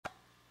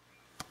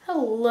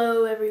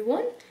Hello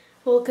everyone,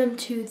 welcome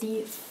to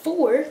the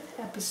 4th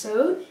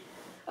episode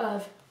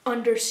of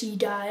Undersea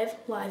Dive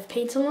live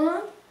paint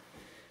along.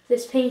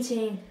 This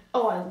painting,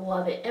 oh I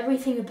love it,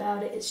 everything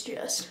about it is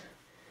just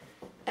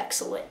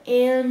excellent,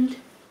 and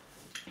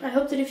I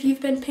hope that if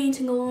you've been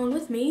painting along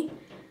with me,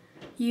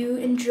 you've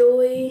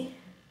enjoyed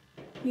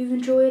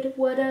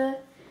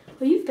what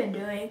you've been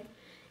doing,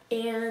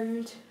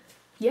 and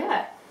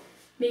yeah,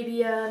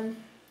 maybe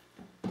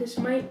this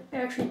might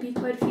actually be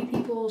quite a few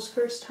people's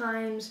first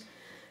times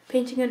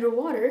painting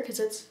underwater because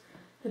it's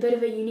a bit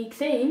of a unique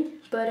thing.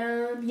 But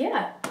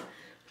yeah,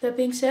 with that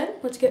being said,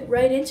 let's get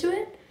right into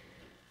it.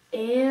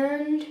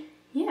 And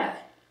yeah,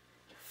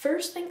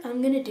 first thing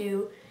I'm going to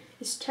do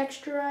is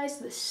texturize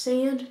the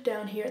sand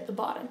down here at the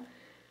bottom.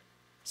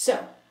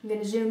 So I'm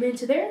going to zoom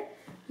into there.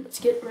 Let's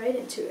get right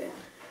into it.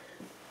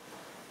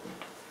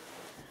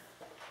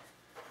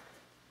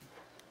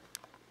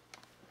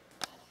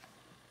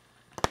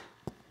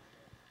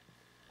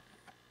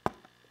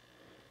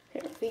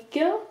 There we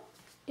go.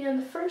 And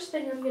the first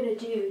thing I'm going to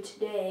do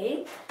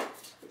today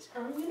is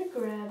I'm going to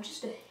grab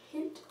just a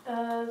hint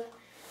of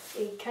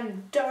a kind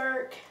of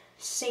dark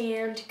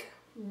sand,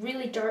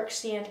 really dark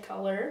sand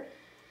color,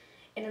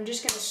 and I'm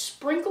just going to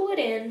sprinkle it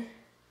in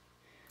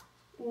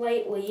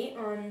lightly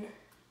on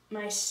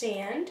my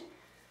sand,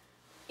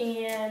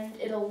 and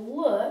it'll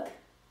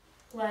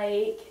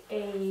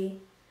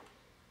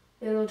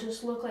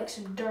just look like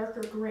some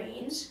darker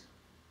grains.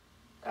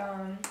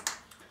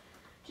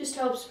 Just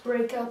helps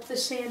break up the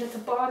sand at the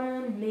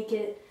bottom, make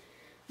it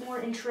more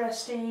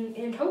interesting,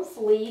 and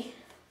hopefully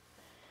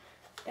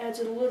adds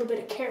a little bit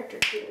of character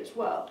to it as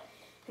well.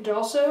 And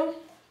also,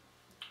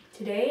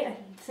 today I'm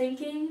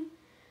thinking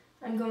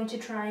I'm going to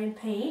try and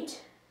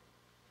paint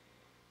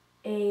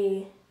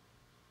a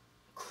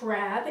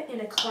crab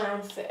and a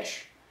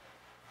clownfish.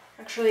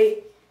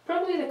 Actually,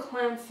 probably the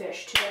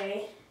clownfish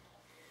today.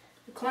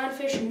 The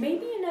clownfish and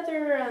maybe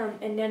another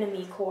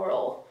anemone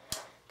coral,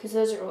 because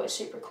those are always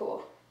super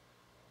cool.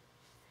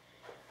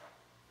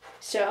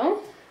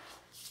 So,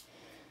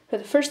 the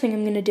first thing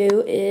I'm going to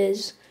do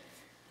is,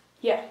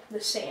 the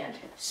sand.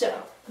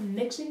 So, I'm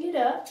mixing it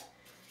up,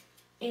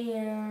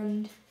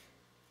 and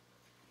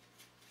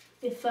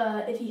if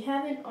you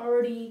haven't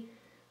already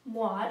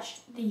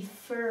watched the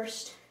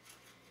first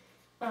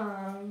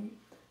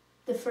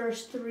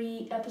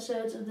 3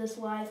 episodes of this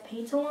live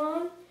paint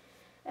along,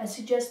 I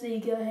suggest that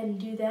you go ahead and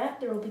do that.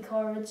 There will be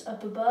cards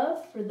up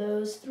above for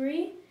those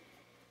 3,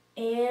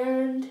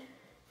 and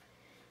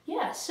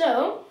yeah,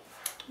 so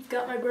I've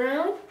got my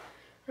brown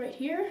right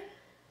here.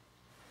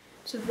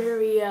 It's a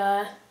very,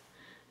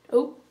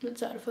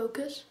 that's out of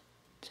focus.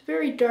 It's a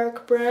very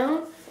dark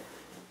brown,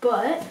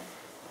 but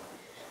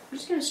I'm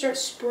just going to start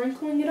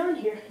sprinkling it on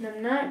here, and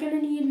I'm not going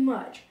to need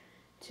much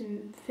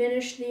to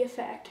finish the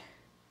effect.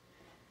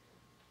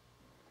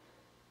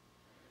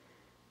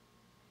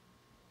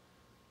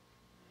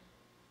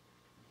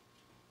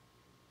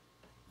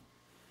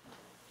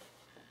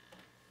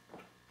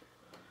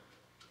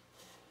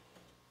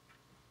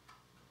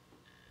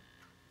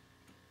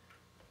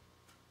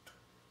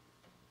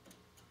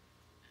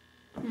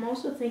 I'm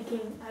also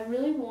thinking I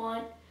really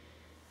want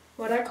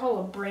what I call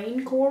a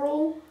brain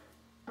coral,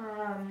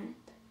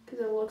 because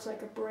it looks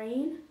like a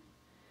brain.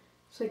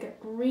 It's like a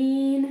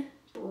green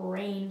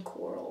brain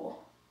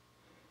coral.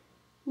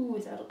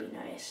 Ooh, that'll be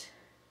nice.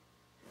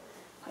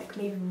 Like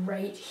maybe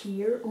right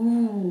here.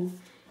 Ooh,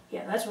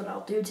 yeah, that's what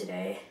I'll do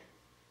today.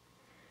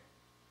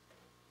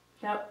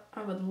 Now,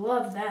 I would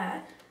love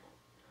that.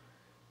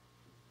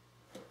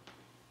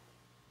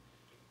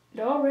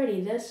 And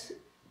already this,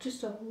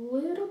 just a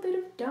little bit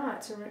of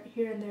dots right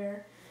here and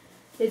there,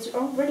 it's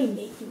already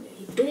making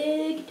a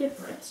big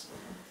difference,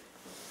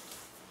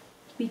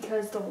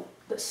 because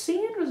the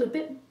sand was a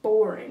bit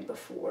boring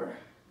before.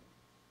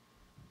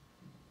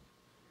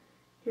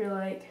 You're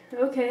like,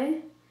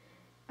 okay,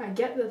 I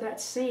get that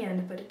that's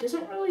sand, but it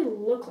doesn't really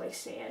look like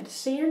sand.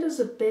 Sand is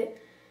a bit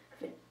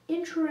of an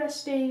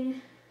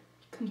interesting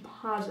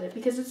composite,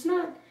 because it's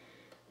not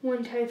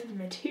one type of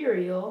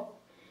material,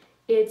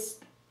 it's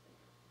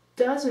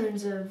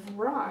dozens of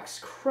rocks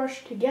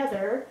crushed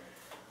together,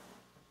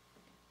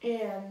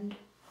 and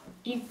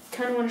you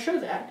kind of want to show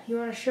that. You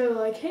want to show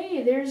like,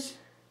 hey, there's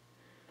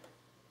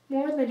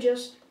more than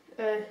just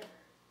a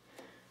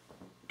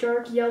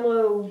dark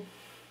yellow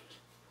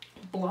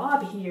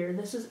blob here.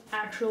 This is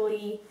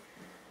actually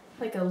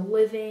like a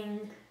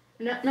living,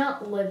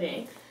 not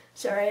living,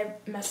 sorry, I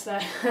messed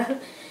that up.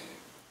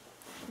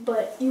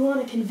 But you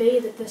want to convey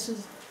that this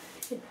is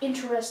an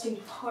interesting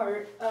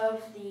part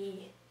of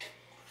the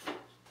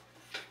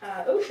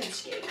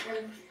oceanscape,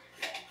 and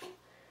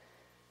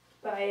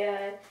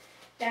by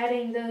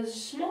adding those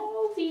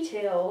small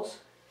details,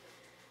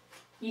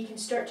 you can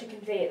start to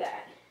convey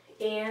that.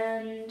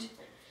 And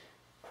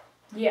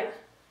yeah,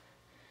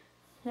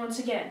 once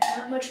again,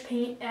 not much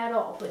paint at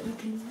all, but you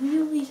can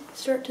really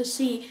start to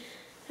see,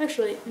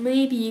 actually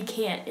maybe you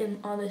can't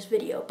on this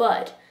video,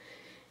 but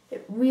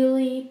it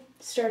really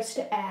starts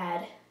to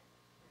add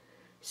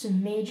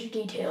some major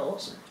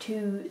details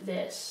to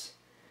this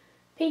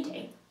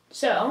painting.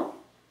 So,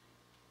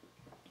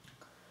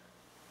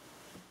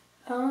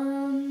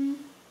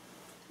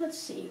 let's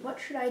see, what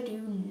should I do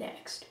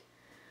next?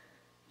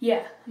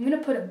 Yeah, I'm gonna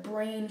put a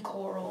brain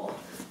coral,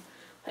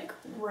 like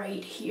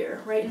right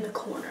here, right in the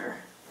corner.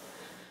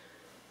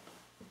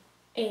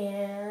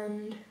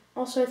 And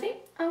also I think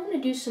I want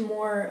to do some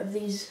more of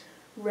these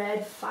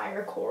red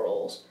fire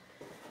corals.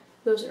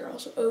 Those are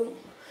also, oh.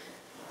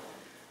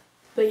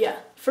 But yeah,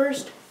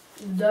 first,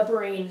 the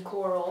brain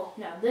coral.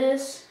 Now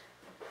this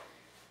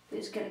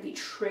is gonna be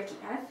tricky.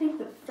 I think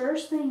the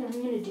first thing I'm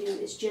gonna do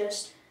is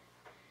just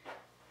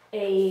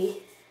a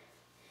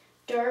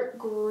dark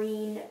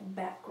green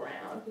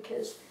background,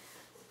 because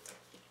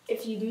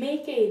if you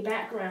make a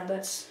background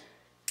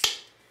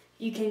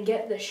you can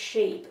get the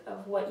shape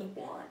of what you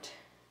want.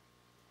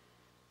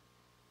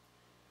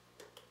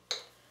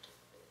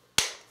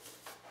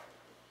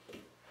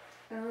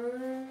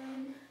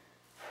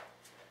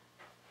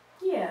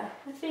 Yeah,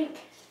 I think,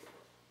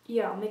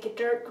 yeah, I'll make a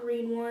dark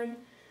green one,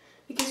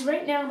 because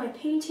right now my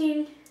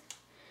painting,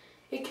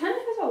 it kind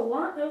of has a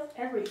lot of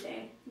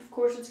everything. Of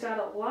course, it's got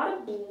a lot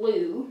of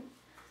blue,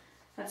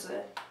 that's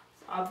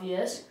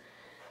obvious,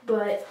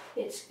 but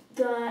it's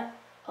got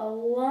a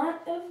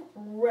lot of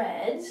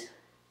reds,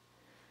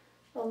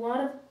 a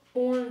lot of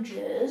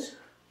oranges,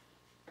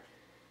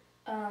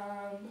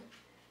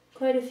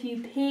 quite a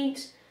few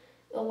pinks,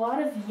 a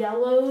lot of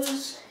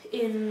yellows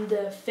in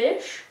the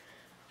fish,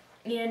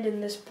 and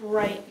in this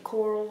bright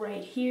coral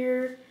right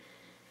here.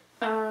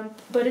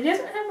 But it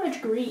doesn't have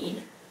much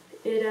green.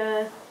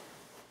 I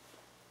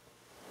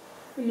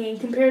mean,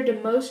 compared to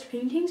most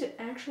paintings, it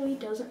actually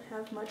doesn't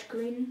have much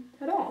green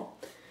at all.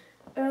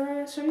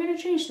 So I'm gonna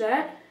change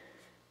that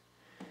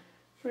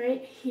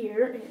right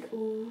here, and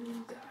oh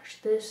gosh,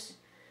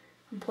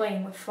 I'm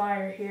playing with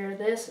fire here.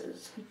 This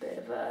is a bit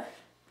of a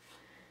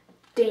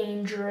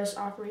dangerous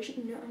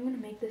operation. No, I'm gonna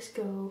make this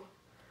go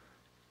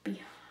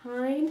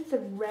behind the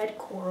red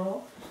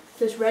coral.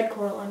 This red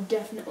coral I'm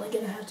definitely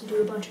gonna have to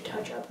do a bunch of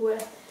touch up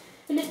with.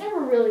 And it never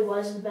really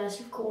was the best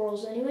of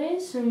corals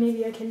anyways, so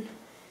maybe I can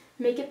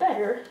make it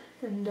better.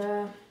 And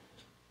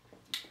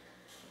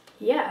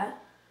yeah.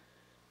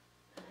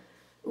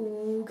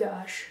 Ooh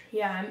gosh.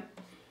 Yeah, I'm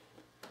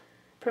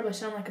probably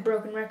sound like a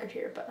broken record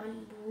here, but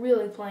I'm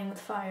really playing with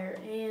fire,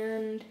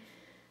 and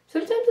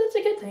sometimes that's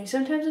a good thing.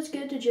 Sometimes it's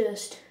good to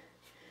just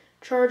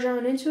charge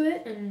on into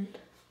it and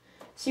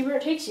see where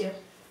it takes you.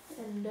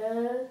 And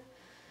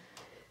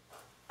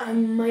I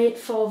might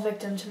fall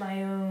victim to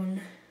my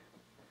own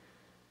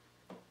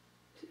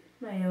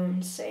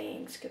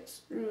sayings,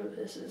 because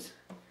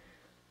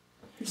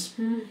this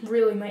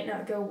really might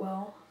not go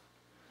well.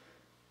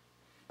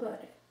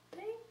 But I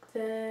think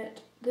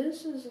that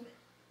this is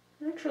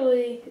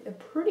actually a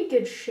pretty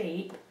good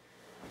shape.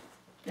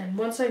 And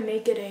once I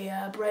make it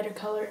a brighter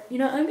color, you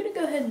know, I'm gonna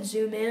go ahead and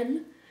zoom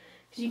in,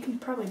 because you can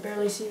probably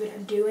barely see what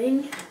I'm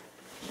doing,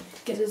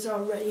 because it's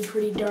already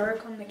pretty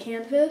dark on the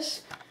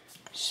canvas.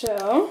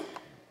 So,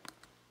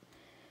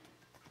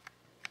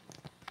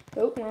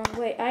 oh, wrong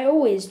way. I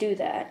always do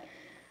that.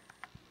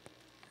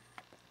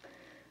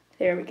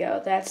 There we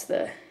go. That's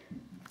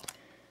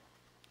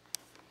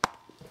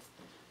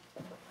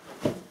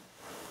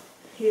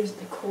here's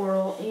the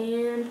coral,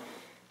 and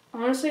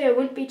honestly, I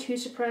wouldn't be too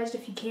surprised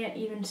if you can't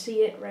even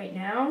see it right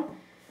now,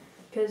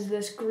 because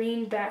this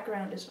green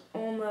background is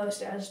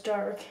almost as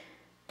dark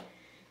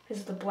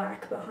as the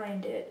black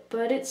behind it,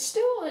 but it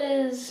still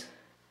is.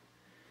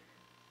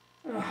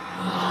 The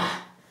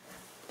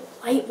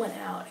light went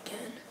out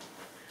again.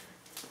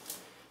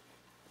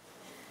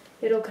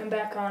 It'll come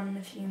back on in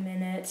a few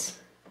minutes.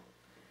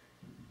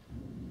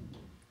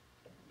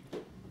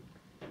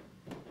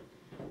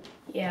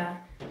 Yeah,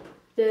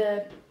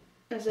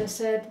 as I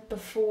said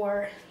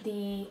before,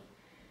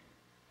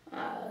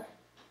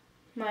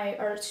 my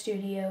art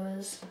studio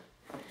is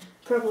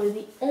probably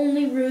the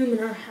only room in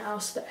our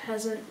house that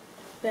hasn't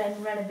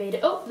been renovated.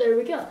 Oh, there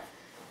we go.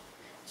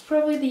 It's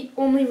probably the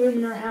only room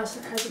in our house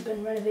that hasn't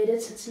been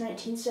renovated since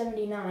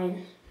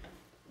 1979,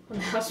 when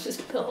the house was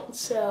built.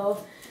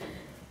 So,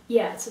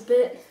 yeah, it's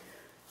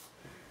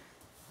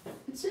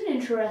an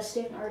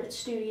interesting art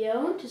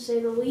studio, to say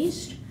the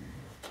least.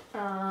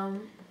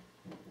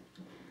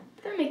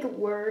 But I make it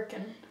work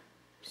and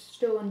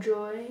still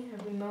enjoy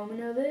every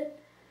moment of it.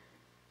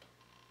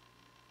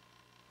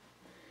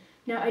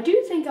 Now, I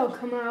do think I'll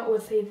come out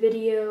with a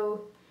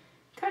video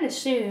kind of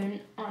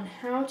soon on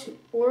how to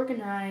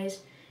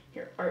organize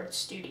your art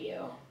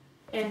studio.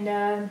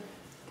 And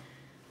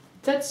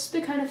that's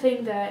the kind of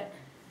thing that,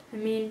 I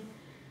mean,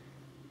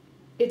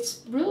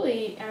 it's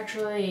really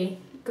actually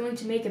going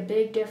to make a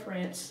big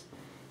difference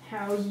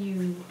how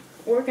you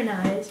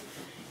organize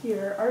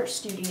your art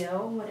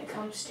studio when it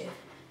comes to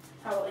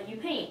how well you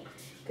paint.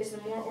 Because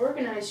the more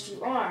organized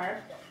you are,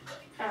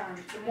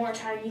 the more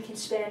time you can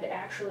spend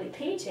actually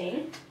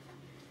painting.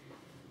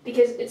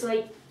 Because it's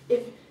like,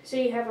 if,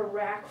 say you have a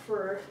rack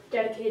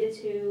dedicated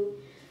to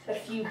a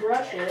few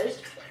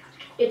brushes,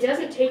 it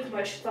doesn't take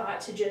much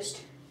thought to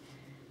just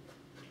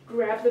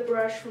grab the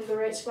brush from the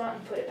right spot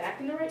and put it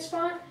back in the right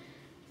spot.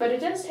 But it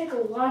does take a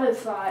lot of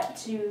thought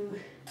to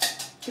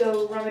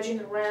go rummaging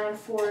around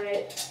for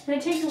it, and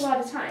it takes a lot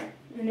of time.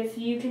 And if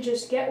you can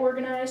just get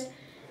organized,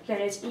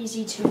 then it's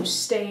easy to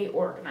stay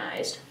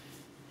organized.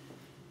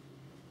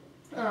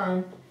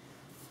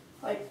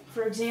 Like,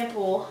 for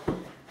example,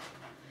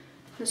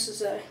 this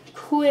is a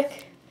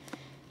quick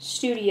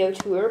studio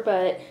tour,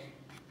 but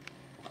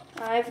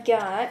I've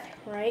got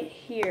right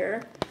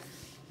here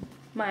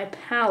my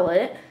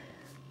palette,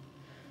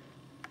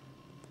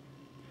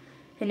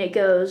 and it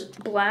goes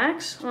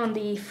blacks on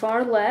the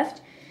far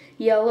left,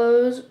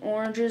 yellows,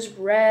 oranges,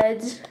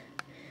 reds,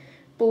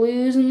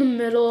 blues in the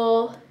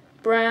middle,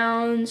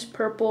 browns,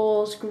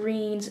 purples,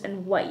 greens,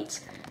 and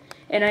whites.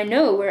 And I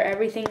know where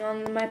everything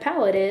on my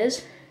palette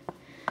is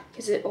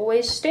because it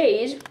always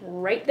stays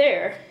right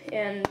there.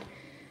 And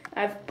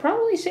I've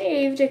probably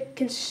saved a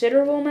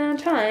considerable amount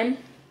of time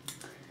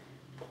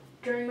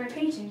during my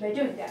painting by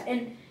doing that.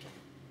 And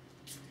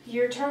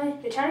the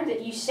time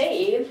that you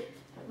save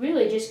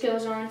really just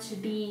goes on to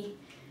be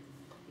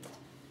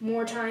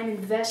more time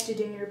invested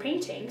in your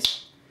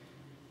paintings,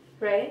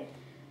 right?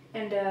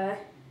 And that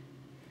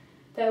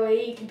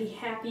way you can be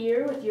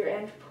happier with your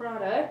end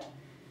product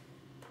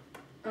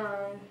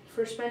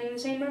for spending the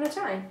same amount of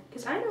time.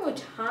 Because I know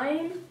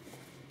time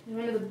is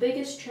one of the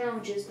biggest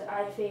challenges that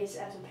I face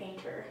as a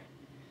painter.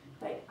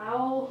 Like,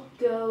 I'll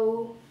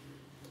go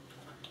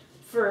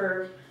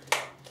for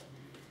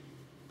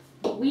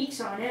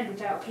weeks on end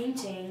without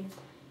painting,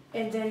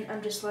 and then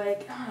I'm just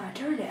like,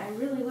 darn it, I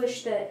really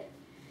wish that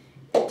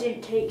it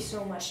didn't take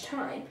so much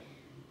time.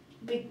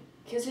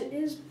 Because it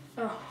is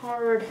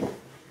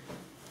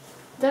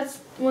that's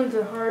one of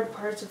the hard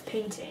parts of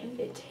painting.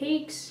 It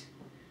takes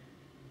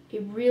a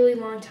really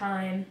long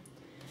time,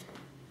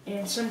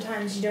 and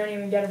sometimes you don't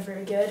even get a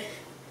very good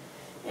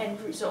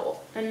end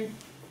result. And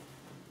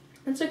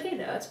that's okay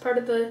though, it's part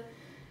of the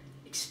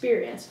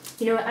experience.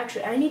 You know what,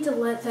 actually, I need to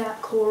let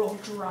that coral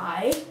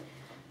dry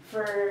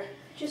for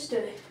just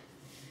a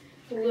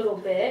little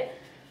bit.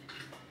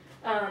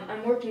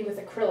 I'm working with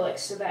acrylics,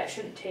 so that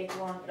shouldn't take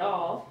long at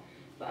all.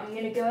 But I'm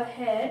gonna go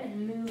ahead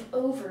and move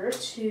over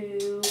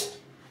to,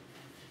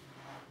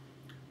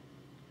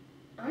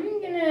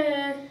 I'm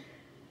gonna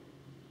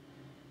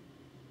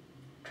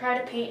try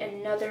to paint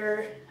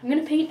another, I'm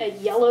gonna paint a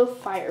yellow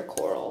fire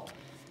coral.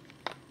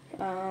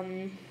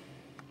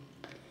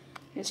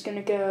 It's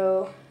gonna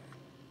go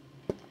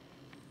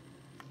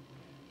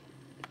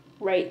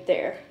right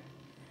there.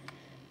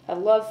 I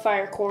love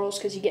fire corals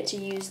because you get to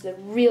use the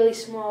really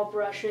small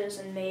brushes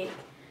and make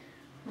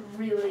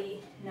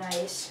really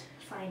nice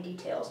fine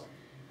details.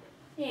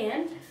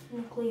 And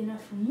luckily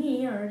enough for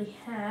me, I already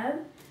have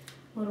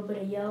a little bit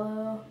of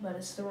yellow, but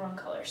it's the wrong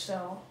color.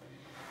 So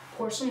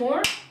pour some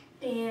more,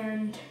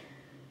 and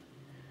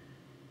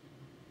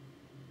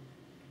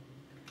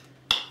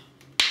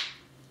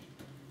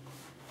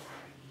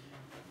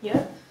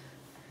yep,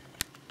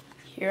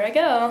 here I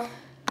go.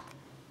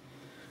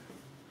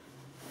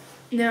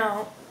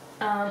 Now,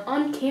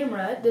 on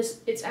camera,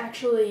 it's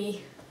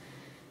actually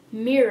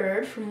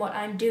mirrored from what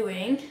I'm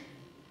doing.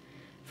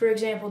 For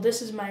example,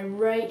 this is my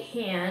right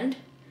hand,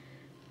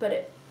 but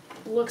it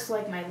looks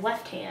like my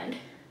left hand.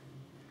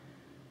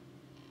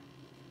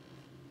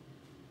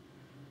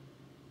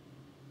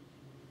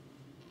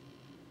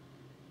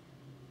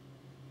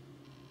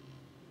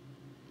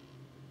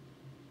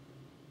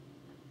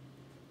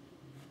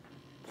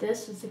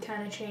 This is the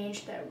kind of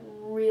change that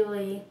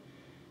really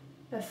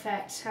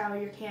affects how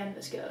your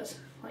canvas goes.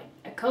 Like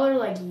a color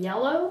like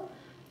yellow,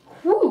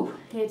 whew,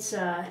 it's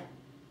an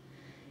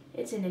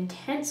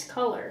intense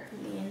color. I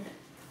mean,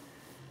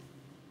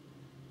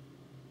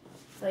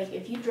 like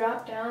if you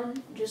drop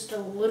down just a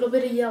little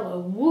bit of yellow,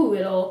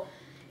 woo,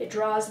 it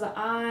draws the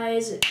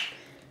eyes. It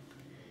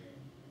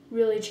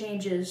really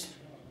changes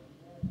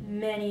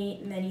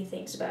many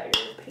things about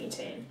your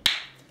painting.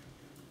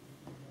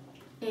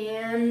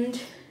 And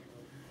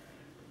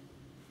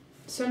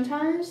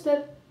sometimes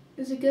that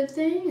is a good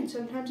thing, and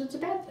sometimes it's a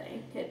bad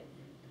thing. It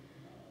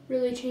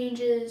really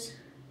changes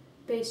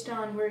based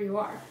on where you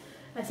are.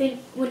 I think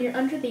when you're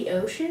under the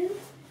ocean,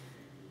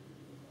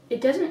 it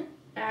doesn't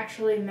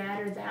actually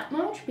matter that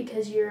much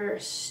because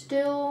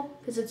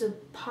because it's a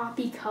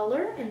poppy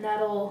color, and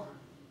that'll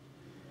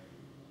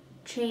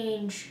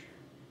change,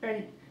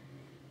 and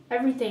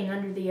everything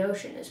under the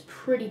ocean is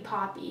pretty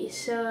poppy.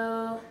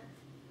 So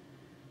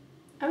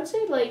I would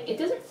say, like, it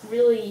doesn't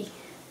really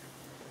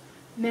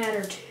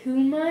matter too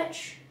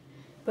much,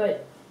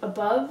 but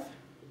above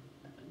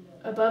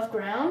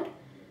ground,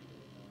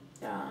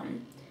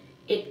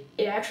 it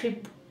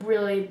actually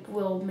really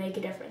will make a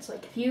difference.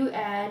 Like if you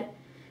add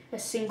a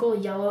single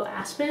yellow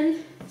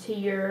aspen to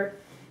your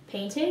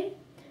painting,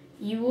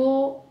 you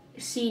will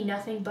see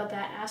nothing but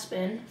that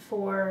aspen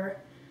for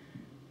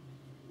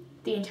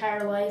the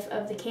entire life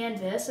of the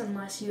canvas,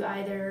 unless you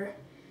either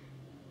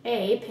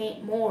A,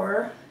 paint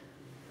more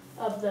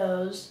of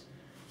those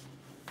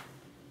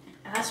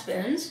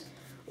aspens,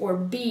 or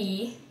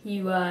B,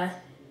 you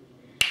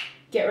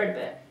get rid of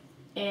it.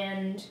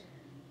 And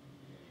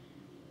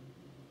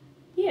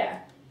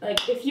yeah,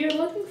 Like, if you're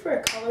looking for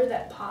a color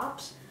that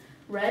pops,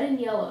 red and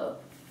yellow,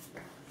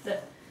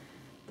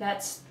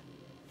 that's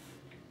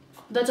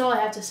all I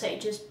have to say,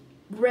 just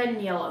red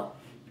and yellow.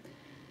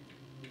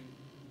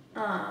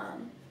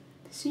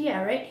 So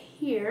yeah, right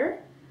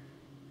here,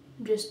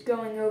 I'm just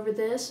going over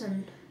this,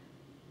 and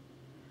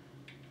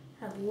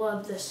I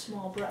love this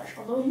small brush,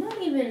 although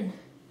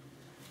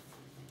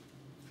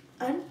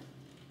I'm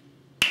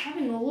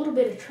having a little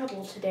bit of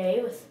trouble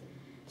today with,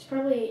 it's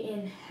probably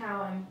in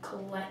how I'm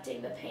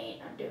collecting the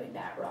paint. I'm doing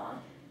that wrong.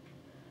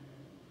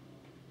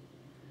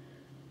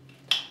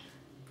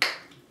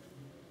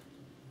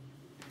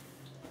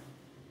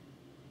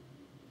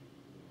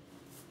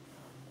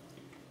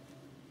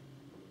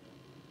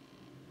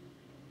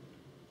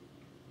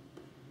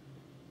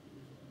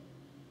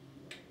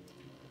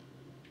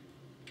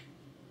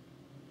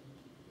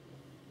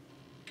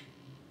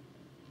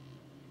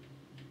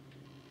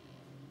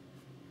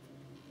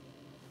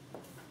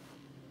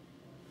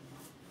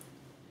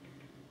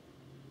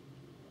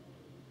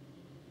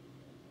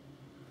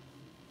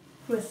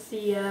 With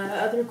the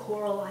other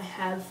coral, I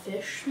have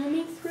fish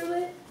swimming through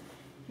it.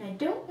 And I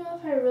don't know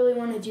if I really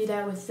want to do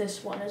that with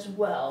this one as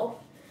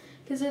well,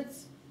 because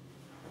it's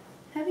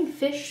having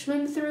fish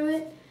swim through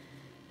it.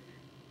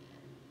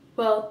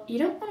 Well, you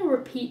don't want to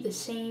repeat the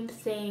same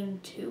thing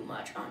too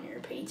much on your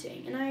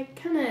painting. And I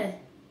kind of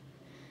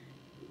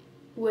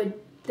would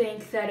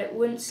think that it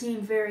wouldn't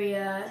seem very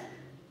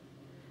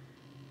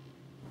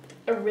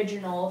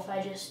original if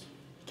I just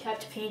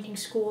kept painting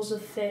schools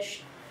of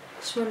fish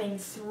swimming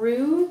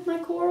through my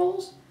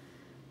corals,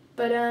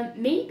 but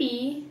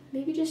maybe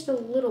just a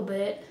little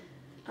bit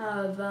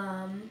of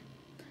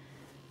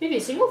maybe a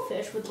single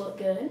fish would look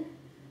good.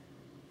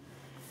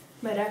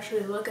 Might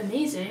actually look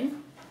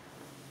amazing,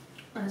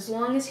 as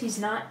long as he's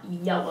not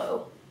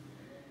yellow.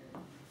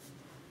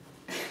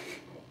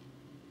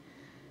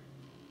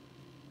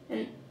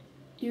 And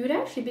you would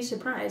actually be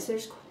surprised,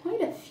 there's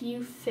quite a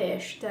few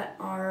fish that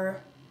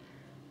are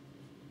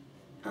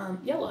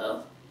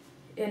yellow,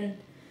 and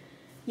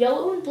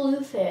yellow and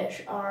blue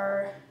fish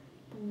are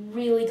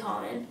really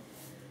common.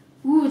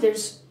 Ooh,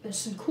 there's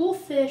some cool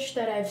fish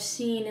that I've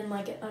seen in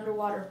like an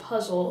underwater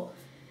puzzle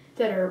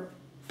that are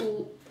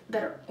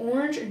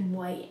orange and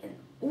white, and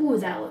ooh,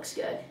 that looks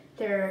good.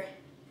 They're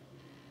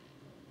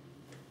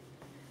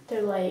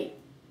like,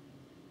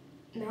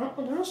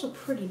 they're also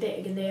pretty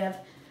big, and they have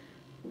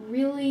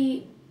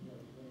really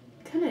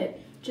kind of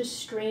just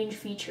strange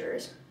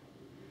features.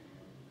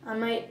 I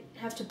might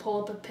have to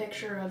pull up a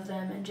picture of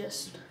them and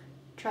just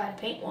try to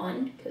paint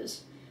one,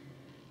 because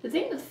the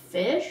thing with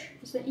fish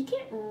is that you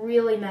can't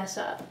really mess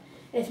up.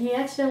 If you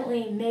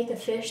accidentally make a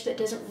fish that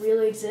doesn't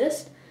really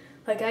exist,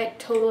 like I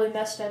totally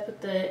messed up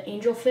with the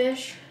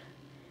angelfish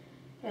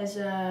as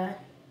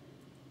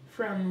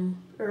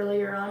from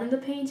earlier on in the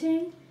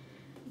painting,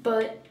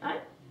 but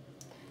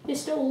they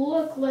still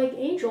look like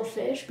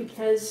angelfish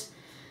because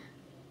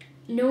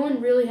no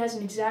one really has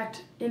an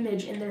exact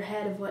image in their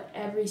head of what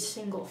every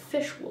single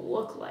fish will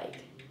look like.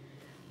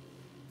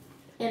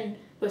 And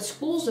with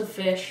schools of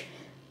fish,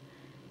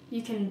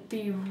 you can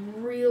be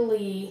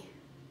really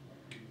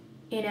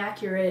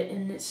inaccurate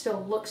and it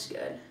still looks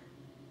good.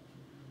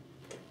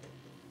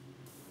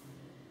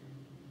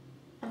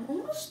 I'm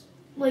almost,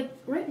 like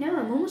right now,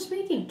 I'm almost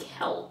making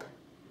kelp.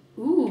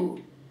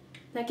 Ooh,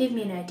 that gave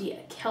me an idea.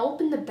 Kelp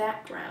in the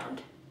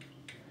background.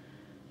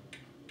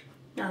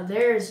 Now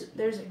there's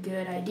a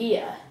good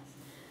idea.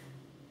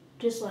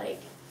 Just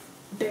like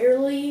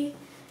barely,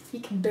 you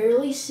can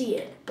barely see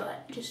it,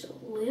 but just a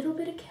little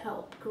bit of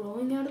kelp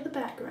growing out of the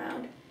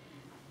background.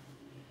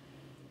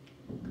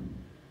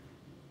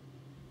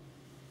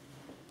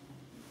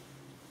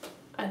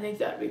 I think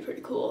that'd be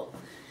pretty cool.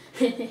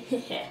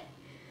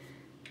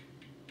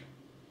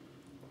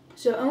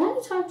 So I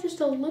want to talk just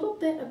a little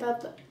bit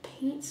about the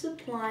paint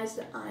supplies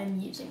that I'm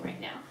using right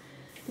now,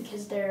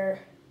 because they're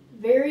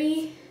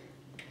very,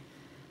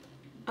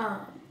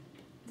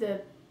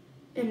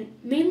 and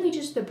mainly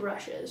just the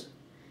brushes.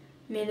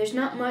 I mean, there's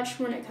not much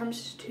when it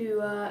comes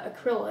to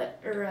acrylic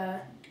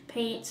or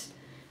paints.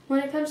 When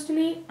it comes to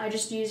me, I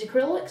just use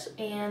acrylics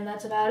and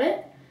that's about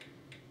it.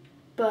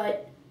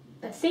 But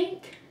I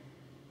think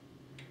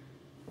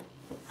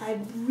I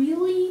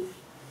really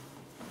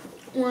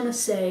want to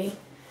say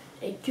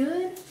a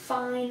good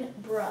fine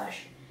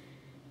brush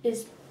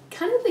is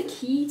kind of the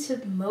key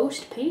to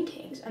most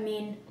paintings. I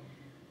mean,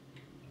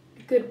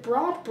 a good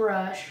broad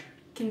brush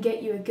can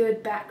get you a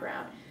good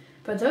background,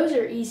 but those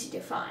are easy to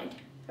find.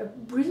 A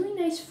really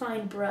nice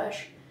fine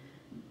brush,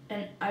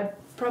 and I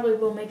probably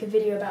will make a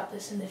video about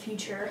this in the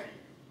future.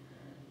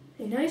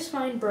 A nice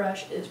fine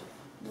brush is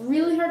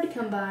really hard to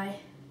come by,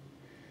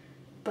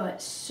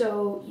 but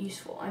so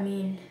useful. I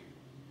mean,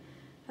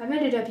 I've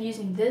ended up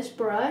using this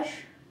brush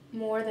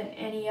more than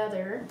any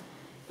other,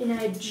 and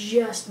I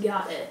just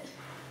got it.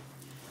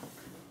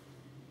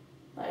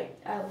 Like,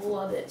 I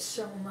love it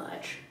so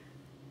much.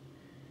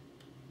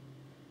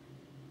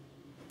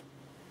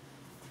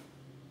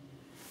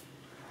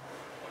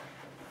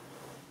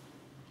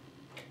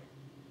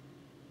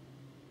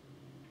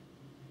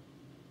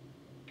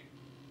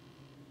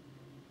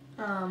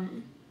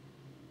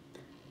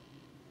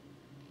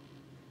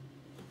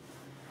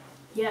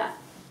 Yeah.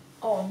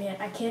 Oh man,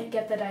 I can't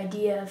get that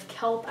idea of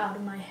kelp out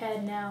of my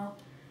head now.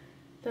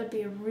 That'd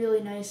be a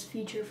really nice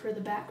feature for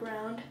the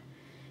background.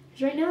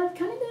 Because right now I've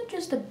kind of got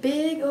just a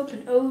big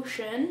open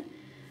ocean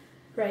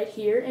right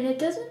here, and it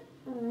doesn't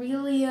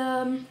really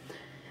have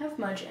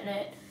much in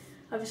it.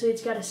 Obviously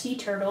it's got a sea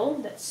turtle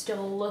that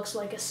still looks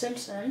like a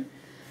Simpson,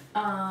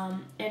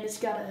 and it's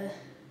got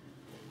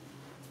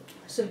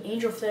some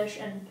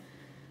angelfish and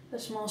a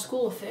small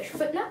school of fish,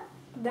 but not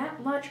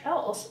that much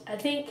else. I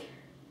think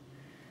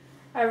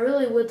I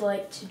really would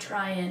like to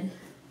try and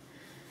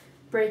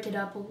break it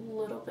up a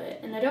little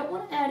bit. And I don't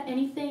want to add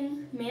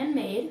anything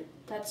man-made.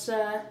 That's,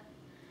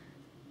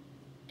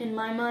 in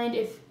my mind,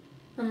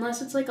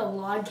 unless it's like a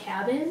log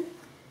cabin,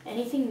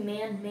 anything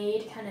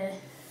man-made kind of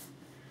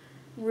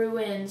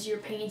ruins your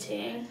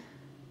painting.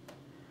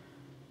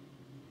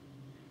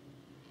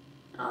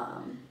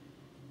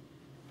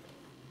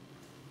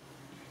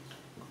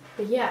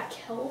 But yeah,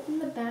 kelp in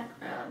the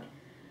background.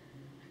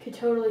 I could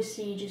totally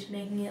see just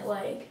making it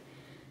like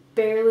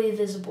barely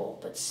visible,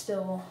 but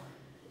still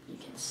you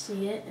can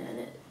see it,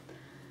 and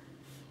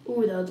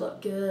ooh, that would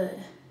look good.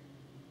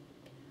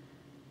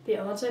 But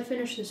yeah, once I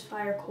finish this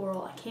fire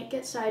coral, I can't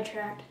get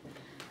sidetracked.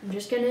 I'm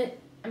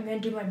gonna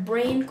do my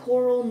brain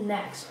coral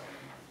next.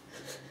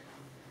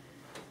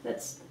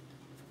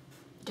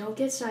 Don't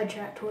get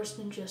sidetracked,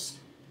 Torsten. Just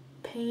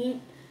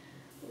paint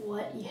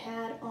what you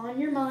had on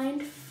your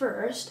mind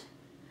first.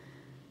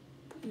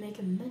 Make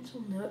a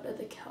mental note of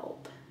the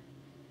kelp.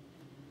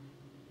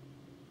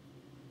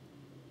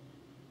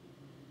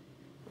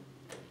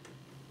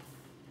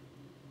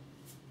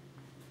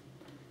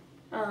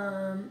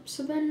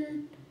 So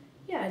then,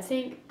 yeah, I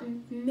think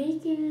I'm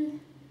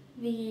making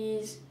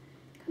these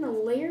kind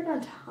of layered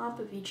on top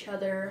of each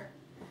other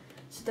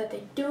so that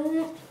they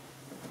don't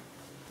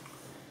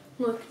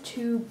look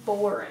too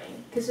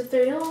boring. Because if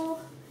they don't,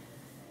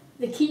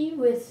 the key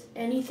with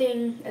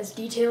anything as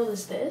detailed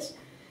as this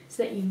is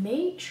that you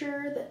make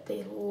sure that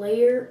they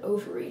layer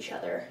over each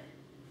other.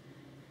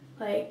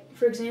 Like,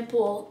 for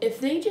example, if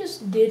they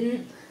just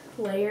didn't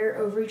layer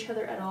over each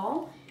other at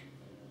all,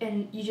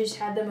 and you just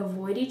had them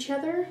avoid each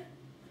other,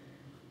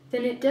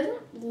 then it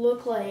doesn't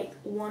look like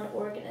one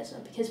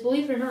organism. Because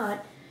believe it or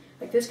not,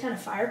 like this kind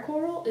of fire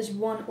coral is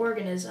one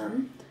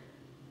organism.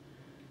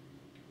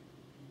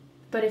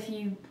 But if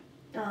you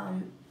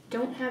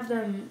don't have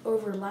them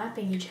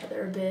overlapping each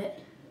other a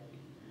bit,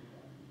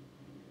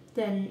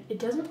 then it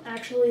doesn't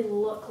actually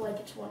look like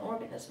it's one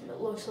organism. It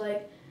looks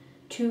like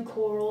two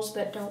corals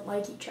that don't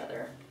like each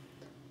other.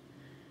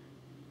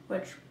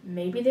 Which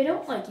maybe they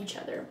don't like each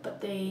other,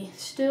 but they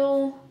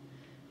still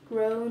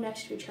grow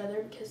next to each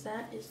other because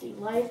that is the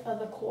life of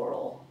a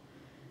coral.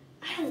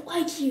 I don't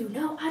like you.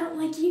 No, I don't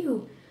like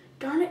you.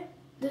 Darn it.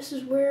 This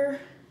is where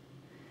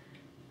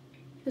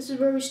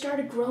we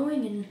started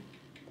growing, and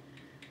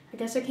I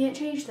guess I can't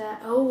change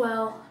that. Oh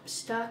well, I'm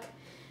stuck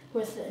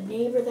with a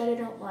neighbor that I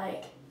don't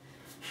like.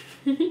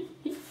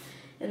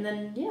 And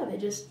then, yeah, they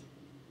just...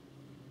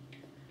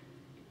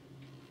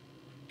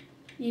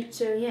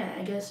 So yeah,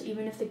 I guess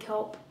even if the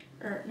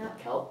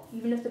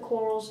even if the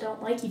corals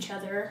don't like each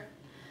other,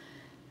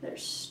 they're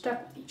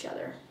stuck with each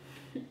other.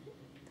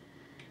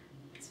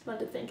 It's fun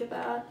to think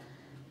about.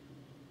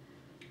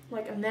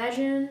 Like,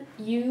 imagine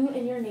you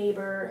and your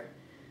neighbor,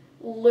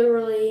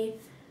 literally,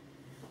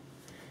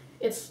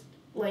 it's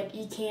like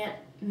you can't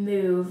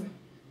move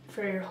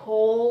for your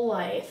whole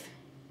life.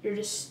 You're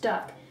just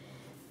stuck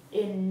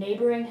in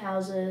neighboring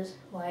houses,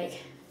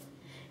 like,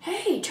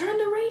 hey, turn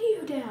the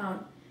radio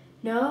down.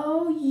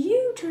 No,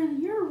 you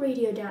turn your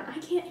radio down. I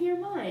can't hear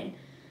mine.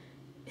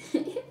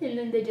 And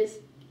then they just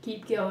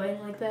keep going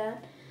like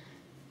that.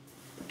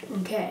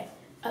 Okay,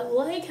 I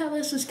like how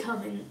this is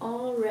coming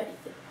already.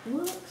 It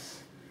looks...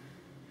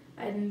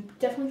 I'm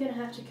definitely going to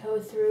have to go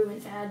through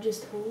and add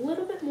just a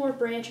little bit more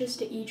branches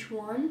to each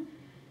one,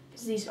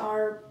 because these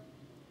are...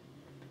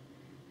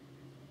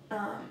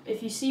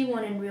 if you see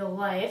one in real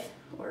life,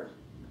 or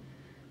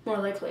more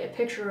likely a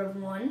picture of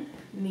one.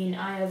 I mean,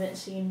 I haven't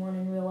seen one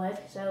in real life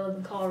because I live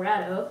in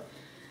Colorado,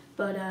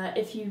 but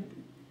if you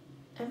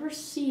ever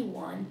see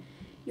one,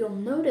 you'll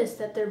notice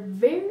that they're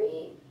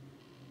very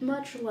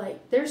much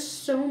like, there's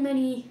so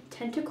many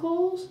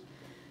tentacles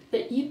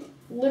that you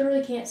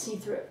literally can't see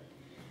through.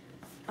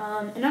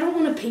 And I don't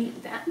want to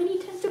paint that many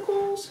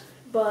tentacles,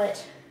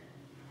 but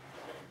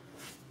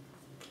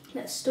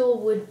that still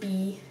would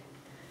be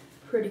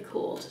pretty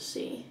cool to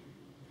see.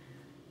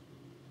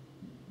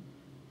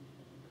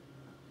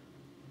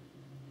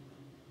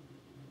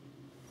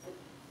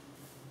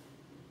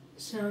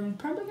 So I'm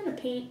probably going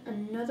to paint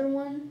another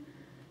one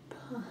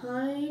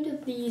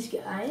behind these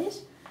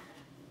guys.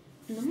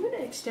 And I'm going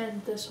to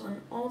extend this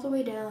one all the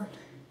way down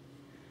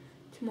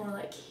to more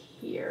like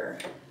here.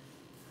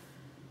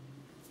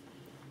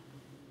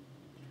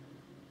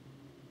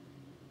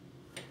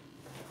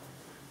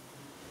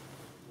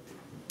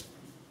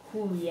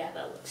 Ooh, yeah,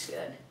 that looks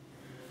good.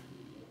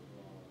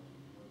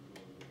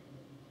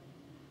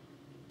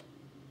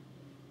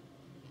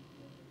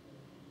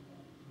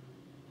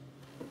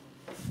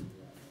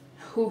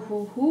 Hoo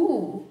hoo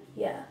hoo.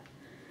 Yeah.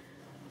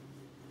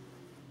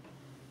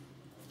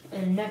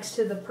 And next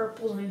to the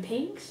purples and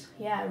pinks,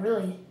 yeah, it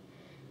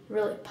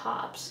really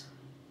pops.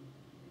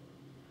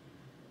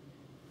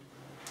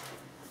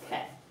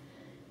 Okay.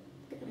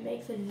 Gonna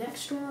make the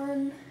next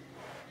one.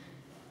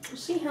 We'll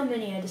see how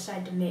many I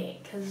decide to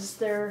make, because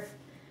they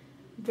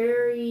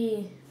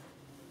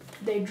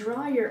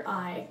draw your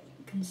eye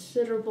a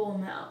considerable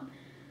amount.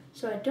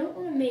 So I don't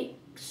want to make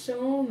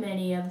so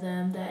many of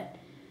them that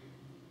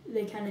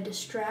they kind of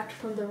distract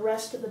from the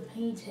rest of the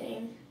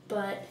painting,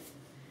 but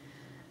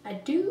I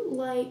do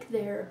like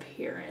their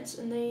appearance,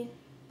 and they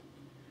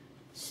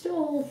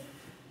still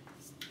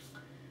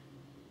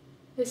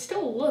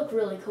look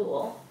really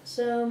cool.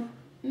 So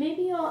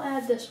maybe I'll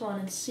add this one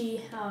and see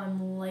how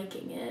I'm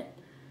liking it.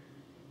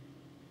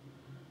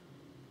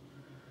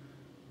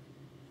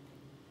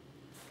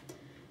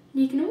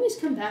 You can always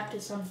come back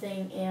to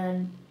something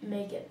and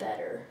make it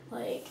better.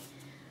 Like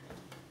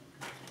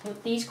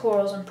with these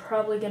corals, I'm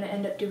probably going to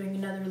end up doing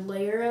another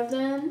layer of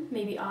them,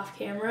 maybe off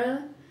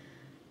camera,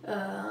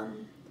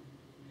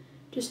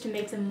 just to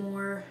make them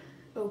more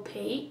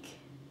opaque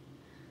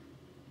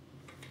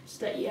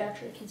so that you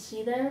actually can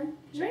see them.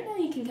 Because right now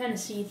you can kind of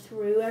see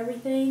through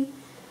everything,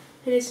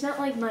 and it's not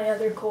like my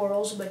other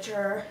corals, which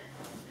are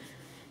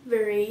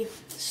very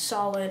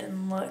solid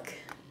and look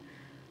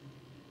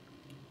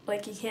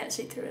like you can't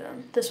see through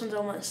them. This one's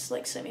almost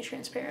like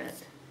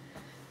semi-transparent.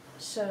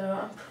 So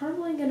I'm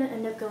probably gonna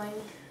end up going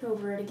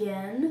over it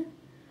again,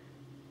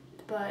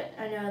 but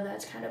I know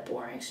that's kind of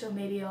boring, so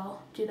maybe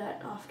I'll do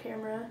that off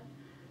camera.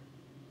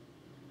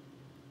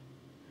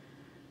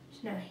 So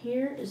now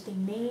here is the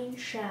main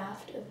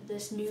shaft of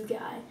this new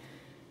guy,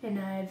 and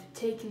I've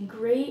taken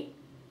great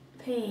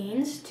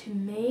pains to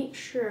make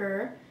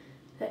sure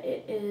that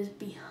it is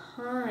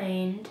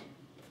behind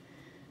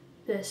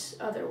this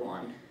other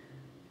one.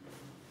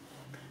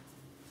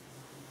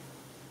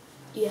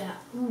 Yeah,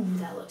 ooh,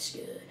 that looks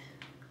good.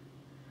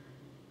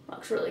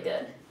 Looks really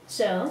good.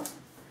 So,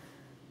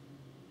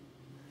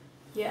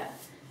 yeah,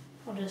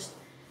 I'll just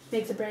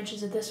make the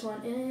branches of this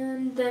one,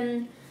 and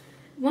then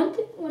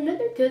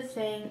another good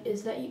thing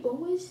is that you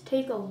always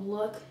take a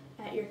look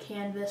at your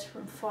canvas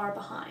from far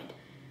behind.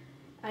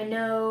 I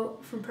know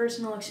from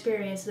personal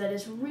experience that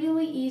it's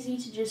really easy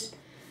to just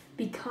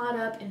be caught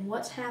up in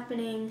what's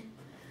happening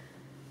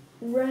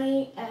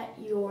right at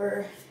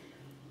your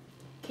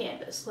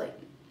canvas, like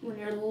when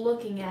you're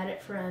looking at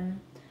it from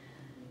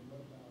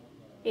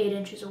 8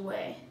 inches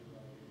away.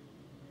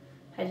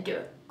 I had to do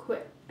a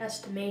quick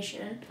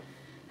estimation.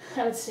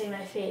 I would say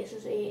my face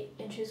is 8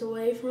 inches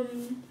away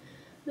from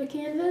the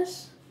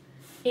canvas.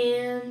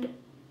 And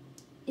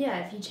yeah,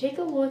 if you take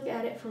a look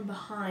at it from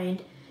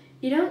behind,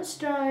 you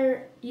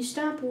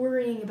stop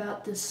worrying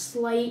about the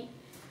slight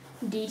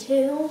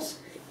details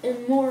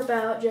and more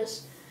about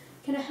just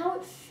kind of how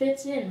it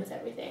fits in with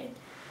everything.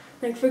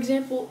 Like, for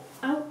example,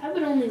 I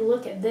would only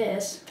look at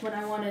this when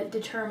I want to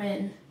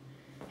determine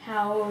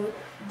how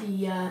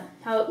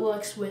it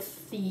looks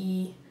with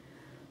the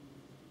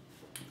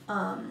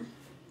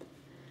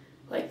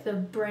like the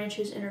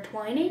branches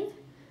intertwining,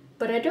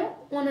 but I don't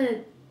want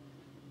to.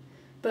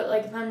 But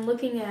like if I'm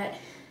looking at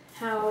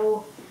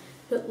how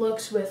it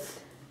looks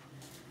with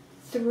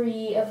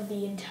 3 of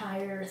the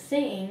entire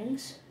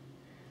things,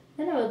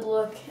 then I would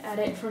look at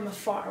it from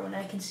afar when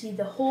I can see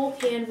the whole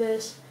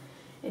canvas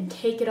and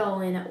take it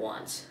all in at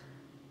once.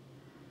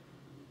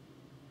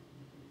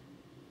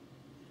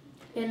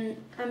 And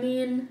I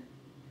mean,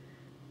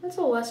 that's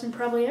a lesson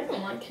probably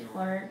everyone can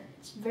learn.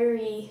 It's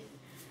very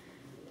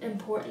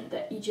important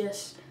that you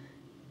just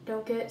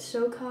don't get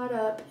so caught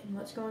up in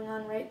what's going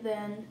on right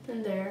then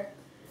and there,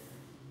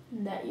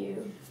 and that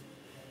you,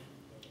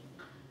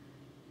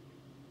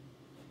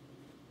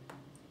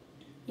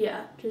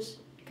 yeah, just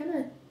kind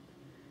of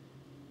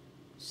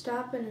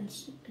stop and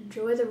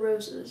enjoy the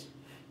roses.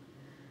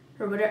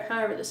 Or whatever,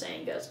 however the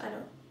saying goes. I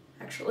don't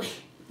actually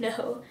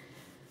know.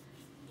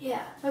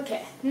 Yeah,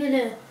 okay. I'm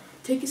gonna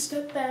take a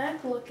step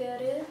back, look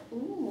at it.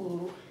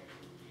 Ooh.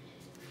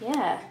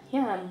 Yeah,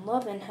 I'm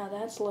loving how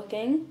that's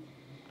looking.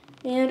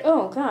 And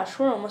oh gosh,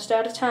 we're almost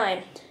out of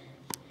time.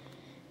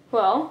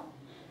 Well,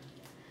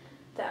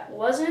 that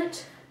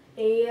wasn't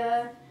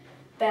a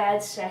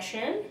bad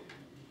session.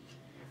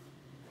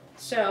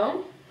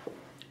 So,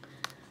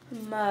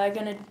 I'm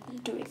gonna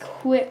do a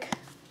quick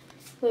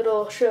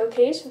little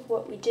showcase of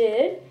what we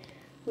did.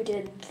 We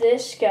did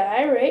this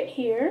guy right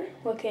here,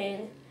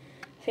 looking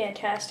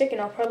fantastic,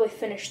 and I'll probably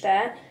finish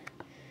that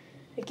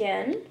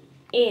again.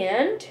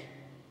 And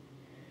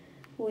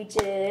we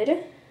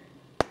did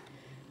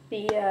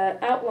the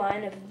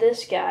outline of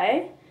this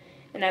guy,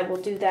 and I will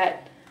do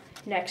that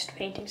next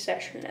painting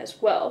session as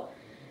well.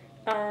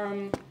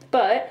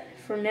 But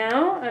for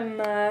now,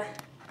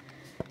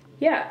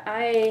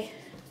 I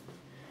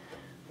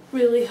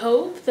really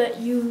hope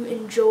that you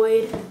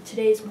enjoyed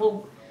today's,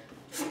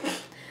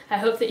 I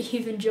hope that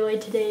you've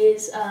enjoyed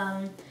today's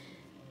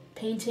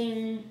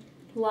painting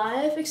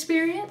live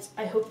experience.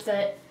 I hope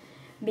that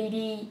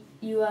maybe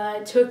you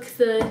took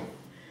the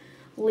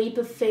leap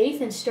of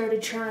faith and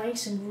started trying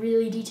some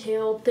really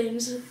detailed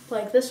things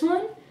like this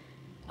one.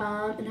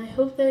 And I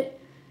hope that,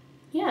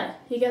 yeah,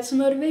 you got some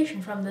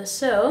motivation from this.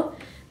 So,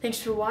 thanks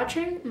for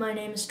watching. My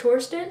name is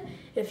Torsten.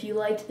 If you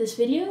liked this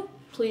video,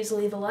 please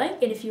leave a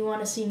like. And if you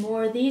want to see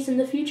more of these in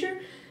the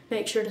future,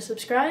 make sure to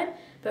subscribe.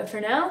 But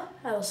for now,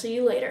 I will see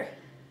you later.